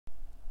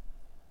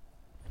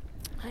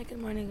Hi, good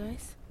morning,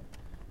 guys.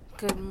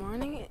 Good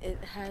morning. It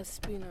has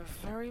been a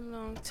very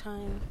long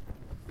time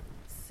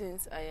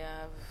since I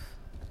have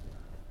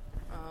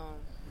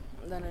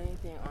done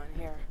anything on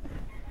here,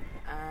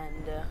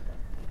 and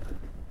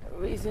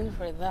reason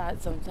for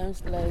that,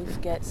 sometimes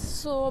life gets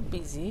so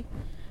busy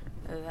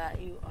that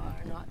you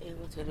are not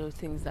able to do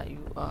things that you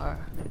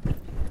are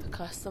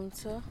accustomed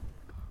to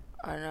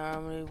or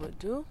normally would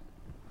do.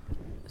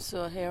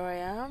 So here I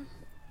am.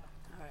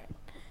 Alright.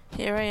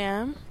 Here I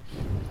am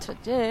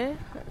today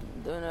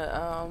doing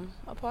a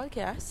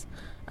podcast,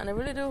 and I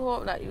really do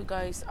hope that you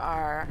guys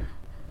are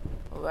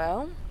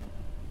well.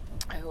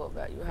 I hope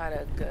that you had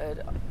a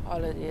good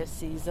holiday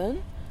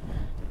season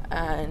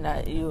and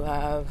that you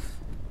have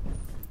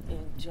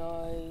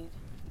enjoyed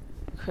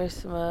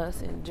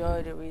Christmas,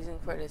 enjoyed the reason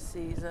for the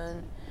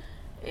season,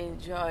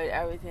 enjoyed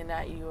everything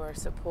that you were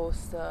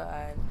supposed to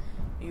and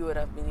you would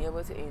have been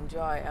able to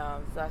enjoy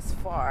thus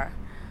far.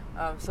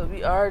 So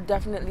we are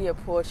definitely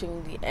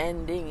approaching the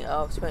ending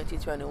of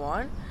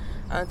 2021,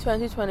 and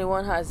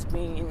 2021 has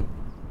been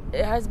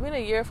a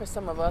year for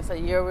some of us, a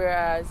year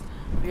whereas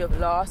we have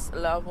lost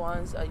loved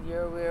ones, a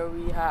year where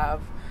we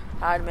have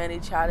had many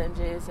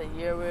challenges, a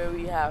year where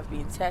we have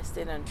been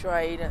tested and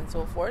tried and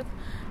so forth.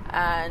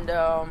 And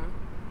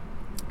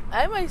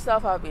I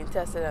myself have been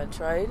tested and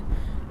tried,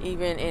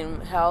 even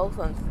in health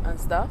and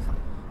stuff.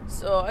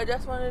 So I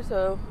just wanted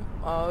to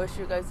wish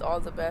you guys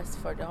all the best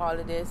for the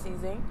holiday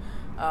season,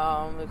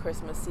 the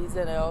Christmas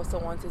season. I also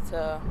wanted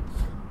to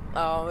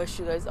wish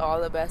you guys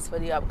all the best for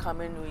the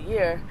upcoming new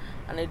year,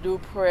 and I do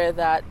pray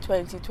that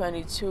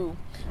 2022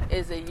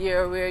 is a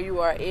year where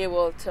you are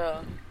able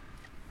to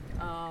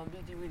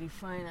be really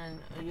fine, and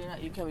a year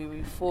that you can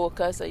be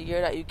refocused, a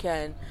year that you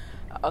can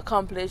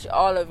accomplish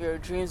all of your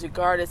dreams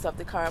regardless of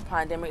the current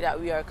pandemic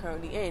that we are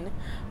currently in,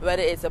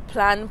 whether it's a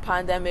planned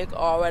pandemic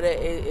or whether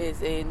it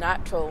is a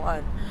natural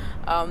one.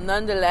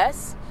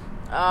 Nonetheless,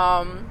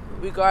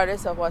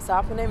 regardless of what's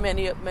happening,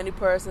 many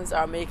persons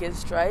are making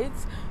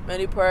strides.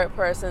 Many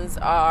persons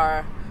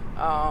are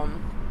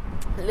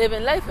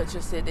living life, I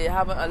should say. They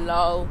haven't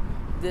allowed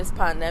this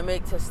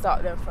pandemic to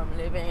stop them from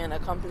living and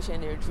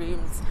accomplishing their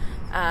dreams.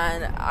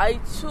 And I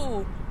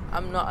too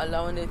am not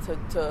allowing it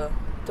to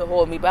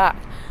hold me back.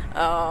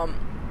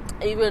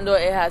 Even though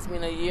it has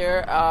been a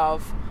year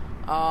of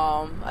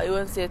I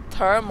wouldn't say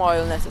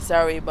turmoil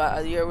necessarily, but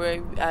a year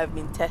where I've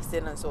been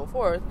tested and so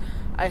forth,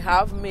 I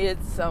have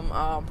made some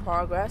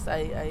progress.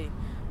 I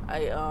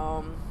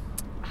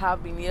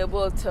have been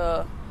able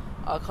to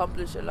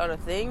accomplish a lot of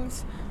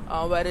things,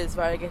 whether it's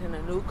via getting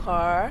a new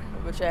car,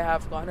 which I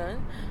have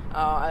gotten.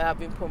 I have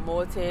been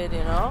promoted,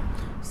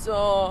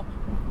 So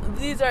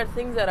these are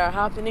things that are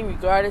happening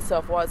regardless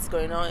of what's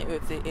going on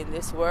in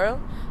this world.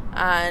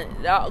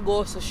 And that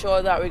goes to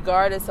show that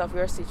regardless of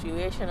your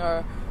situation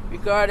or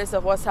regardless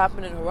of what's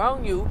happening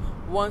around you,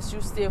 once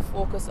you stay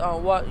focused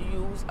on what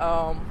you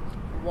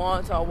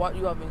want or what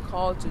you have been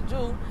called to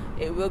do,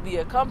 it will be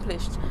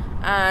accomplished.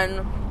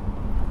 And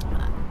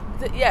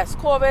yes,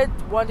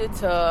 COVID wanted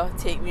to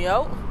take me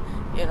out,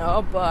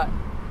 but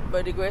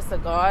by the grace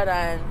of God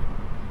and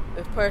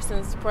with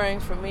persons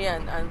praying for me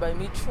and by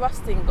me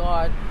trusting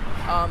God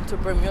to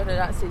bring me out of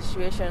that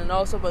situation, and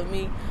also by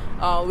me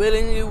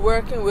willingly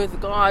working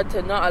with God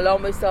to not allow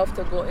myself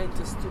to go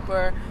into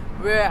stupor,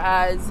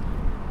 whereas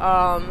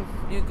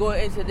you go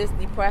into this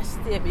depressed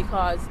state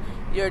because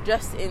you're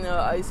just in an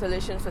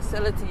isolation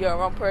facility, you're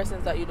around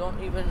persons that you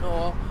don't even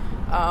know,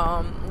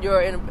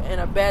 you're in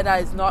a bed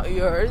that is not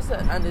yours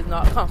and is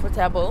not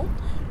comfortable,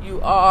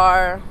 you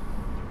are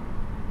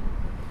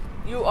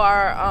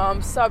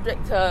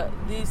subject to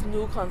these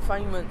new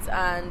confinements,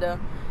 and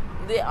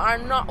they are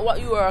not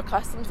what you are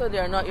accustomed to, they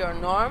are not your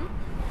norm.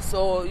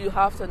 So you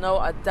have to now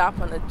adapt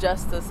and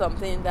adjust to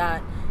something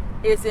that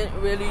isn't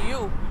really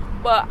you.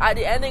 But at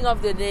the ending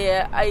of the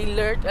day, I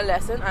learned a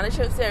lesson, and I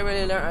shouldn't say I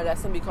really learned a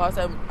lesson because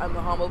I'm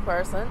a humble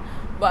person,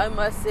 but I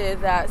must say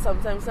that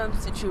sometimes some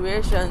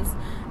situations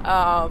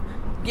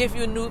give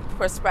you new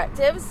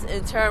perspectives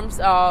in terms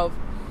of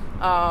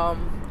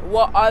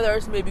what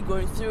others may be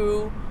going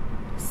through,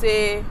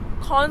 say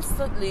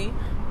constantly,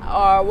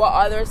 or what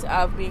others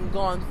have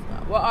gone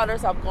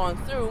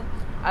through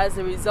as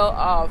a result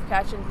of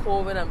catching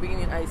COVID and being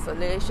in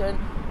isolation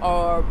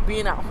or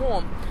being at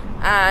home.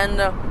 And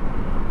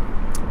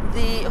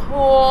the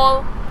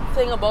whole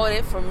thing about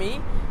it for me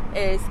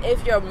is,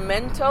 if your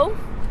mental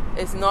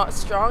is not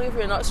strong, if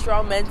you're not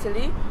strong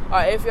mentally,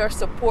 or if your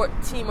support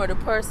team or the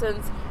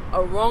persons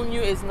around you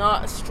is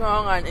not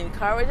strong and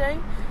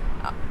encouraging,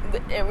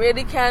 it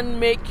really can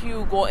make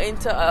you go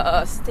into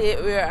a state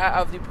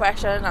of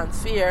depression and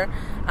fear.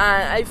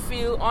 And I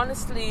feel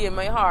honestly in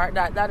my heart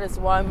that is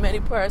why many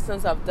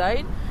persons have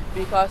died,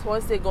 because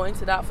once they go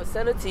into that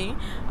facility,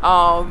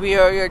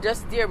 where you're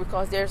just there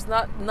because there's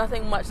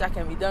nothing much that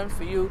can be done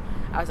for you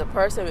as a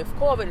person with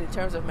COVID in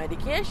terms of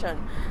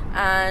medication,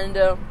 and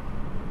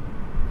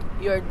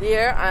you're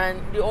there, and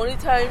the only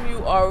time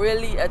you are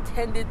really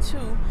attended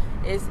to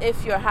is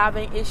if you're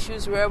having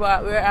issues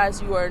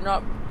whereas you are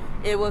not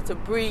able to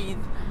breathe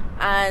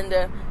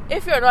And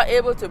if you're not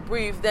able to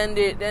breathe, then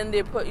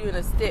they put you in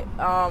a state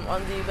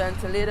on the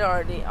ventilator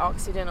or the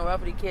oxygen or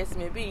whatever the case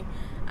may be.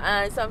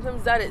 And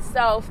sometimes that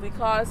itself,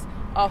 because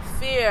of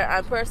fear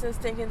and persons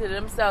thinking to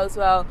themselves,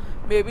 well,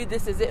 maybe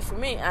this is it for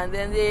me, and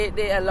then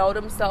they allow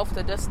themselves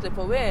to just slip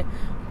away.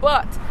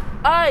 But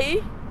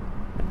I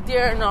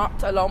dare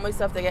not allow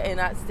myself to get in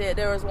that state.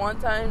 There was one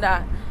time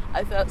that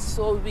I felt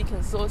so weak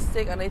and so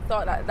sick, and I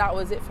thought that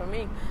was it for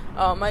me.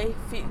 My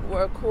feet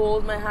were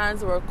cold, my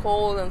hands were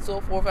cold, and so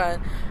forth,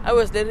 and I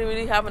was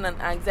literally having an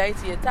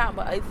anxiety attack.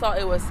 But I thought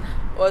it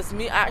was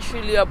me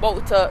actually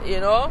about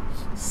to,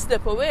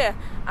 slip away.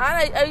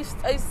 And I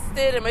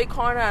stayed in my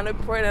corner and I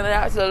prayed and I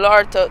asked the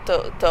Lord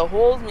to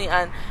hold me,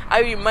 and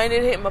I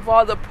reminded Him of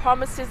all the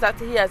promises that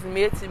He has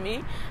made to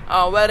me,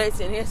 whether it's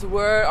in His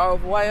Word or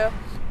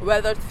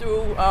whether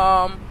through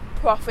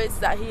prophets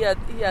that He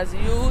has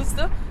used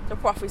to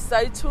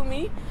prophesy to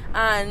me,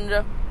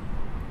 and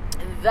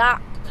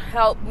that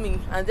helped me.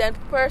 And then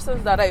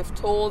persons that I've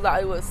told that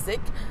I was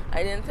sick,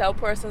 I didn't tell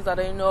persons that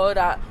I know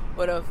that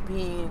would have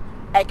been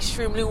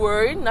extremely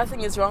worried.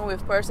 Nothing is wrong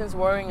with persons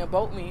worrying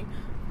about me,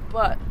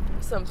 but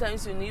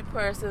sometimes you need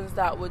persons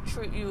that would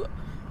treat you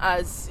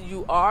as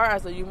you are,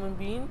 as a human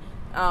being,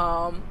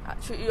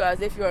 treat you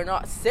as if you're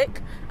not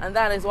sick. And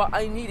that is what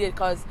I needed,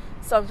 because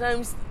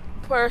sometimes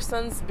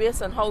persons,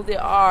 based on how they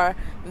are,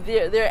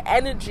 their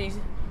energy,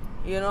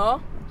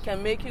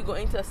 can make you go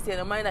into a state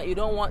of mind that you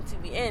don't want to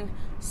be in.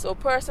 So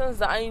persons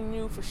that I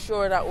knew for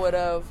sure that would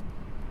have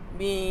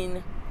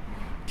been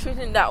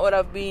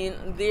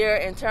there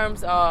in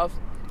terms of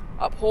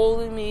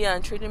upholding me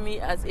and treating me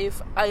as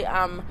if I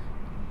am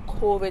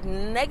COVID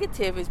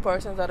negative is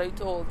persons that I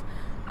told.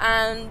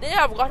 And they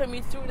have gotten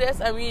me through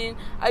this. I mean,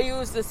 I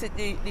used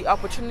the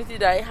opportunity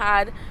that I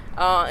had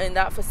in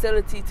that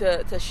facility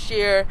to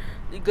share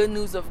the good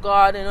news of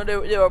God.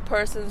 There were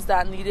persons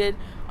that needed,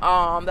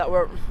 that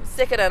were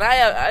sicker than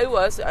I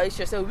was, I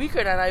should say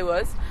weaker than I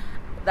was,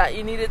 that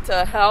you needed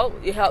to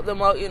help. You help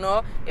them out,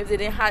 if they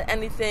didn't have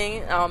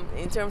anything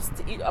in terms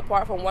to eat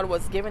apart from what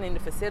was given in the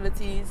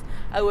facilities.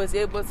 I was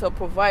able to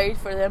provide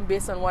for them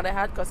based on what I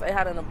had, because I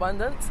had an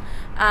abundance.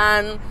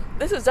 And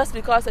this is just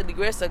because of the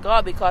grace of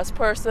God, because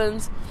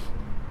persons,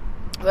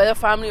 whether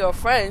family or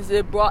friends,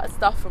 they brought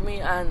stuff for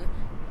me. And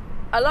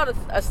a lot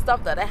of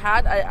stuff that I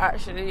had, I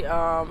actually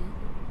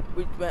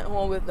went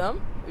home with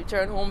them,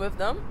 returned home with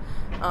them.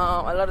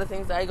 A lot of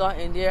things that I got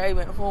in there I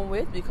went home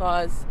with,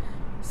 because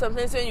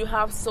sometimes when you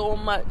have so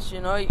much,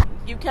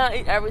 you can't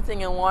eat everything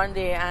in one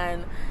day.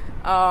 And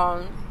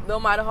no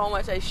matter how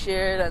much I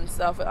shared and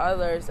stuff with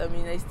others, I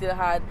mean, I still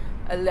had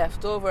a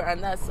leftover.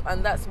 And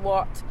that's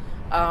what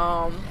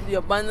the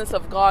abundance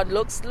of God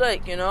looks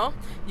like.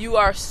 You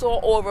are so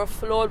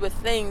overflowed with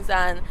things,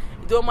 and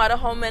it don't matter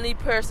how many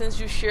persons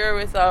you share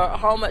with or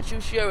how much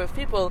you share with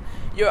people,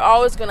 you're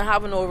always going to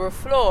have an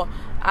overflow.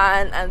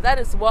 And that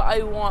is what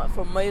I want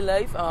for my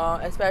life,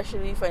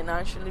 especially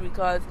financially,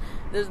 because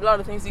there's a lot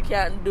of things you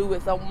can't do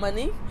without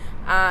money.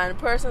 And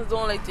persons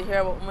don't like to hear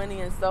about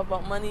money and stuff,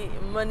 but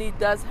money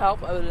does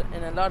help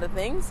in a lot of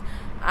things.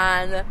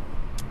 And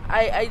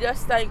I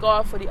just thank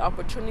God for the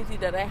opportunity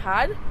that I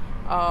had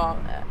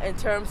in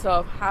terms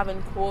of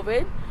having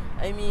COVID.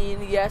 I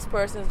mean, yes,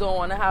 persons don't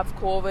want to have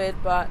COVID,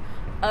 but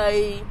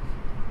I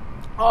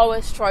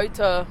always try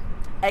to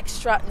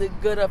extract the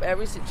good of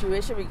every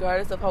situation,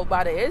 regardless of how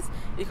bad it is,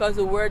 because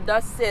the word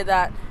does say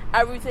that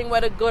everything,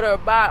 whether good or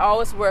bad,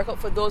 always work out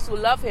for those who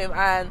love Him,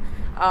 and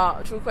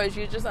through Christ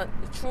Jesus,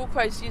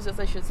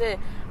 I should say.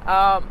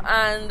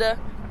 And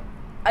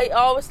I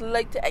always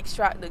like to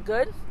extract the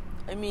good.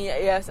 I mean,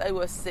 yes, I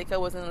was sick. I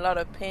was in a lot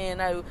of pain.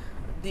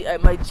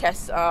 My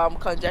chest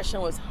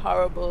congestion was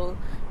horrible,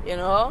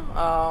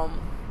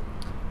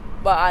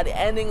 but at the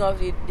ending of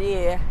the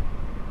day,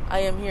 I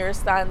am here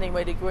standing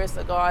by the grace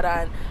of God,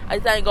 and I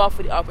thank God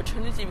for the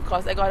opportunity,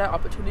 because I got an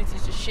opportunity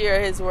to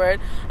share His word.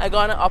 I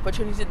got an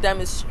opportunity to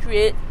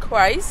demonstrate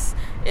Christ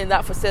in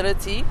that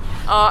facility.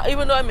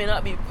 Even though I may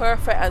not be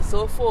perfect and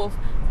so forth,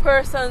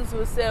 persons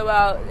will say,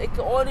 well, it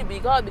can only be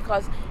God,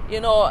 because,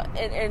 in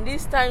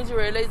these times you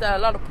realize that a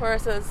lot of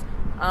persons,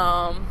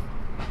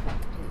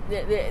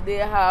 they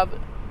have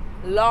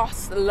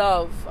lost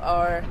love,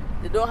 or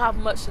they don't have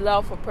much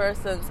love for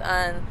persons.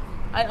 And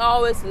I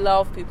always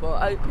love people.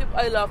 I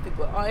love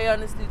people. I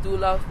honestly do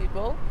love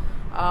people.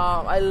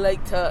 I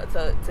like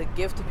to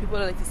give to people.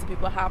 I like to see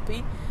people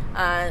happy,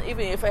 and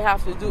even if I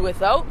have to do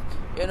without,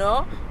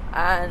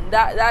 and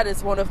that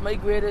is one of my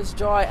greatest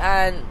joy.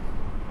 And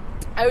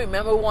I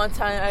remember one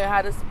time I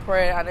had this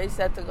prayer, and I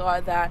said to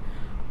God that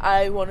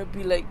I want to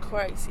be like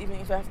Christ, even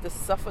if I have to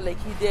suffer like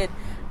He did.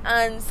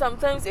 And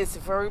sometimes it's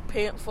very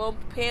painful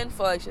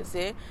I should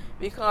say,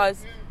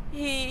 because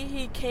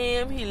He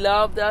came, He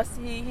loved us,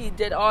 He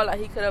did all that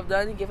He could have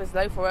done. He gave His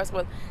life for us,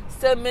 but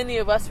still many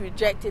of us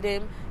rejected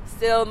Him.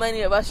 Still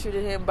many of us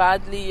treated Him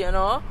badly,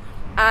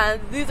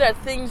 And these are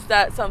things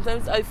that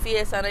sometimes I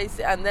face,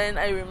 and then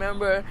I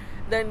remember.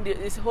 Then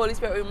this Holy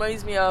Spirit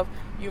reminds me of,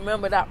 you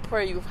remember that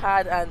prayer you've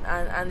had,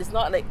 and it's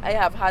not like I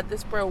have had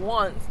this prayer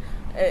once.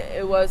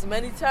 It was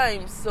many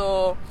times.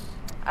 So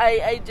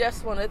I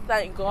just want to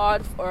thank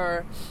God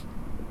for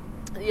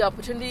the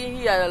opportunity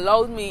He had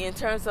allowed me in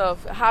terms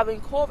of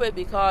having COVID,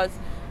 because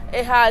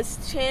it has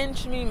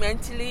changed me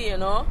mentally,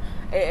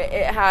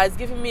 It has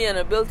given me an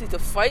ability to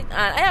fight,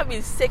 and I have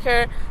been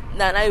sicker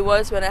than I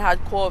was when I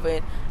had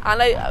COVID.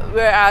 And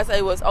whereas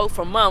I was out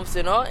for months,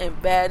 in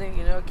bed, and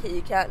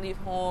you can't leave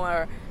home,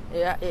 or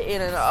you're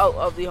in and out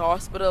of the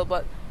hospital.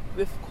 But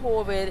with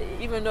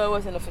COVID, even though I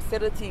was in a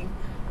facility,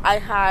 I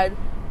had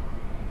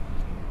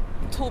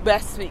 2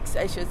 best weeks,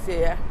 I should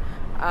say.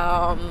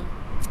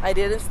 I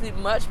didn't sleep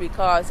much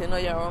because you're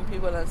around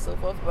people and so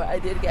forth, but I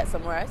did get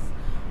some rest.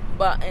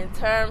 But in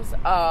terms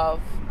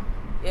of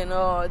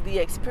the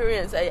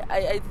experience,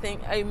 I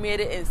think I made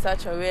it in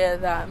such a way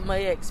that my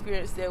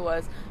experience there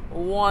was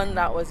one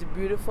that was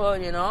beautiful,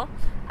 and I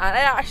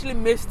actually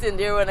missed it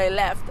there when I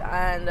left.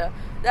 And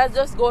that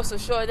just goes to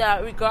show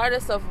that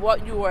regardless of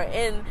what you were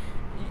in,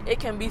 it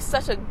can be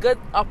such a good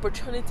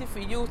opportunity for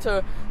you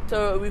to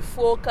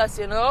refocus,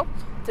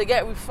 to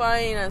get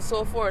refined and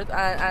so forth,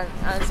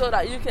 and so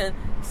that you can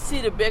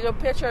see the bigger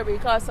picture,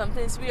 because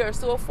sometimes we are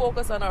so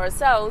focused on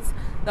ourselves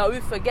that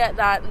we forget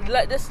that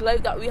this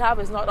life that we have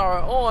is not our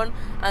own,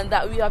 and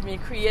that we have been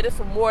created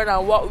for more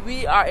than what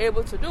we are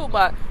able to do,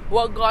 but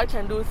what God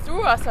can do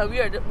through us, and we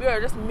are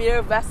just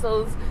mere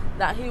vessels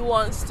that He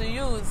wants to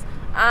use.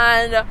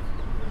 And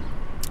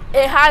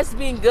it has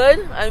been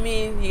good. I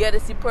mean, you get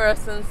to see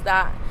persons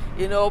that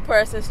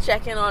persons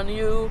checking on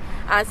you,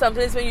 and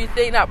sometimes when you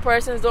think that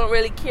persons don't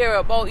really care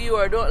about you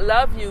or don't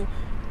love you,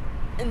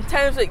 in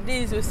times like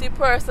these you see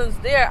persons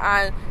there,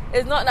 and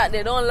it's not that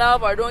they don't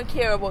love or don't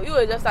care about you,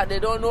 it's just that they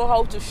don't know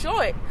how to show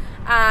it.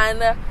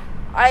 And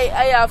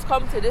I have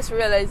come to this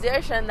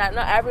realization that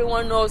not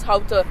everyone knows how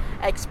to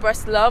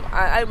express love. And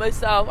I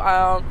myself,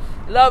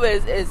 love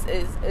is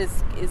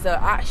an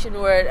action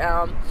word.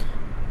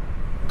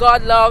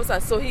 God loves,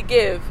 and so He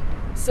gives.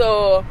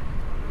 So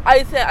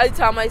I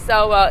tell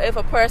myself, well, if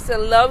a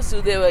person loves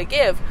you, they will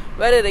give.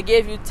 Whether they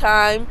give you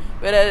time,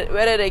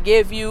 whether they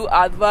give you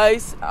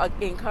advice,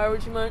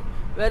 encouragement,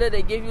 whether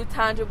they give you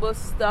tangible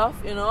stuff,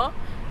 and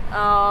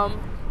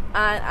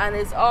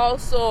it's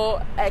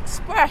also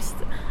expressed.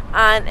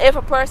 And if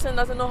a person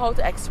doesn't know how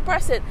to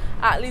express it,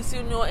 at least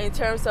in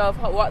terms of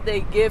what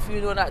they give,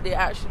 that they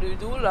actually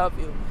do love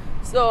you.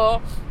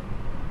 So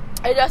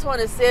I just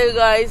want to say,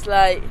 guys,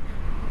 like,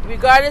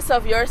 regardless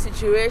of your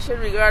situation,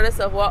 regardless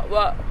of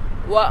what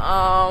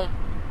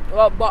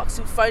box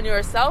you find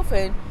yourself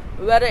in,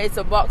 whether it's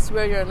a box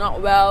where you're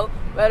not well,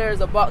 whether it's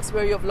a box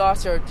where you've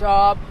lost your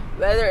job,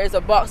 whether it's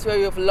a box where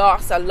you've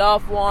lost a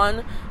loved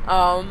one,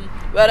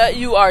 whether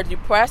you are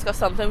depressed, because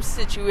sometimes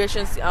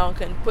situations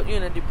can put you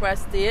in a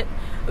depressed state,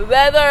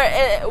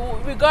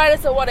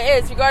 regardless of what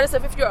it is, regardless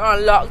of if you're on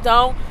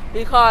lockdown,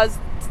 because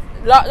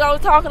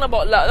talking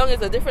about lockdown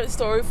is a different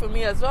story for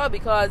me as well,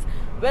 because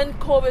when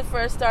COVID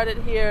first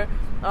started here,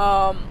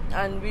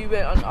 and we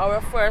went on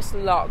our first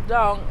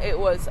lockdown, it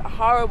was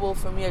horrible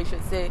for me, I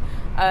should say.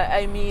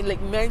 I mean,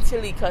 like,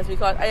 mentally, because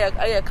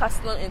I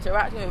accustomed to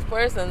interacting with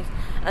persons,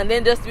 and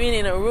then just being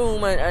in a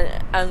room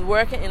and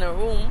working in a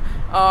room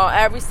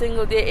every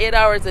single day, 8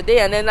 hours a day,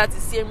 and then that's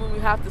the same room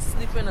you have to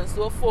sleep in and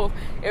so forth.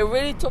 It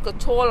really took a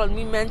toll on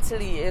me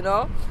mentally,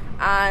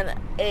 and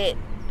it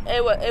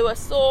was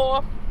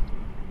so,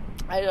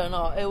 I don't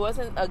know, it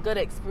wasn't a good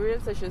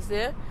experience, I should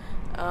say.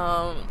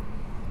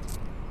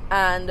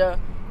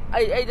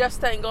 I just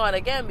thank God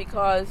again,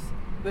 because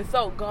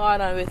without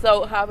God and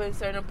without having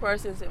certain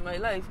persons in my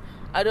life,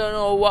 I don't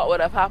know what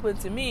would have happened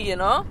to me,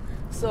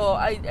 So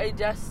I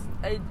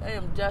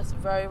am just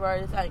very,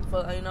 very thankful.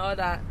 I know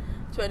that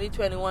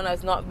 2021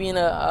 has not been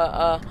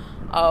a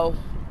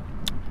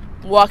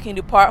walk in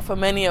the park for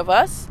many of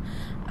us,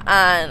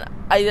 and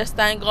I just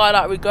thank God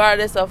that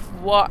regardless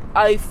of what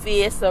I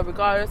face, or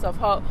regardless of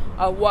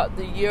what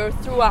the year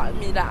threw at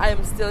me, that I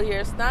am still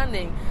here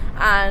standing.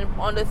 And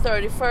on the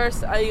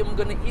 31st, I'm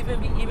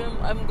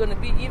gonna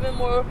be even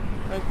more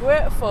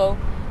grateful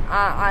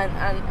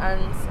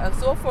and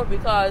so forth,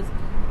 because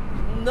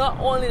not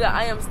only that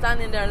I am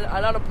standing there,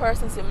 a lot of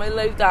persons in my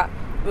life that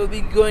will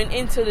be going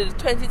into the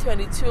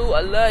 2022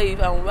 alive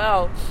and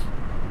well.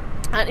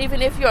 And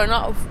even if you're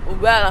not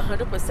well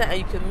 100% and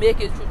you can make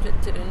it through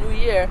to the new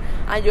year,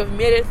 and you've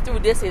made it through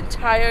this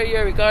entire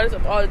year, regardless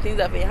of all the things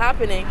that have been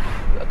happening,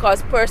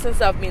 because persons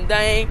have been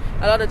dying,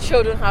 a lot of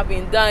children have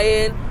been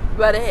dying,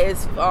 whether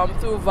it's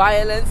through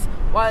violence,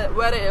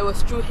 whether it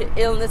was through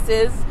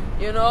illnesses,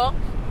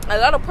 a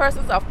lot of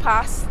persons have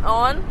passed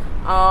on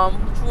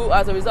through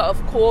as a result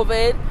of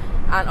COVID,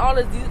 and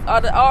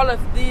all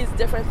of these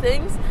different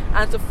things.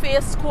 And to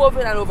face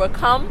COVID and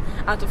overcome,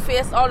 and to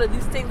face all of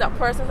these things that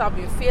persons have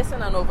been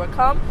facing and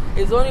overcome,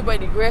 is only by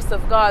the grace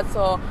of God.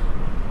 So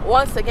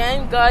once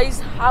again,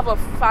 guys, have a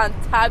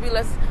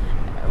fantabulous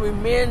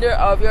remainder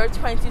of your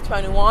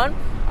 2021.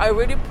 I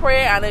really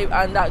pray and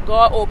that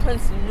God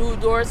opens new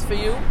doors for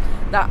you,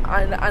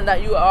 and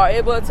that you are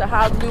able to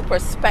have new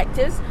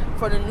perspectives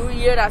for the new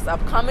year that's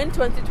upcoming,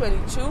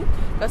 2022.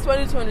 Because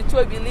 2022,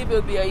 I believe,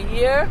 will be a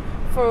year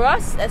for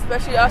us,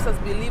 especially us as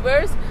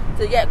believers,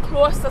 to get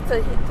closer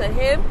to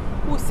Him,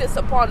 who sits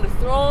upon the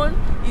throne.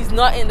 He's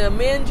not in the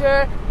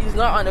manger. He's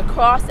not on the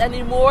cross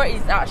anymore.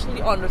 He's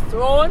actually on the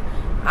throne,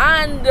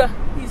 and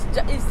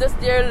he's just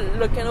there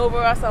looking over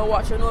us and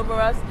watching over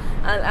us,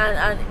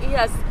 and he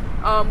has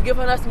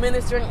given us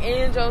ministering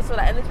angels so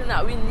that anything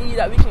that we need,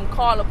 that we can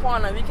call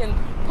upon and we can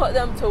put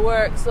them to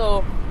work.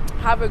 So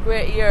have a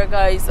great year,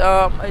 guys.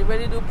 I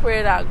really do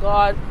pray that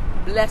God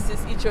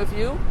blesses each of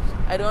you.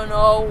 I don't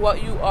know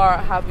what you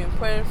have been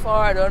praying for.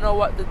 I don't know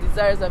what the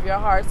desires of your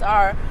hearts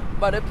are,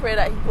 but I pray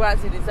that He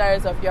grants the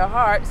desires of your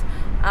hearts.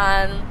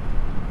 And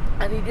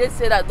He did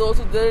say that those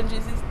who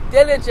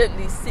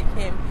diligently seek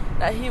Him,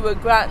 that He will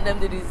grant them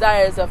the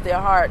desires of their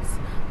hearts.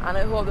 And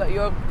I hope that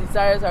your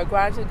desires are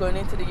granted going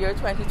into the year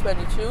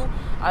 2022.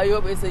 I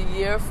hope it's a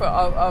year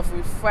of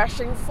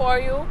refreshing for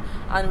you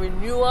and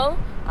renewal.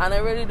 And I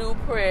really do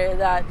pray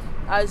that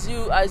as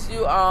you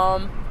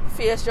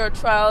face your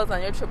trials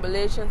and your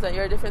tribulations and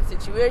your different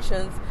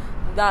situations,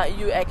 that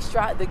you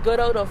extract the good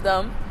out of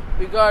them,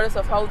 regardless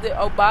of how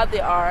bad they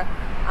are,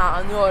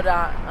 and know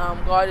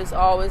that God is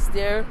always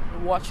there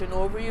watching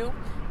over you,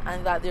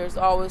 and that there's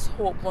always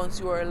hope once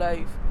you are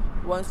alive.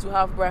 Once you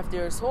have breath,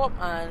 there's hope,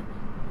 and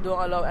don't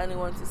allow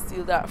anyone to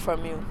steal that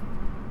from you.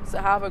 So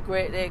have a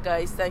great day,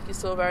 guys. Thank you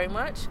so very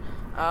much,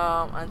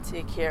 and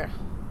take care.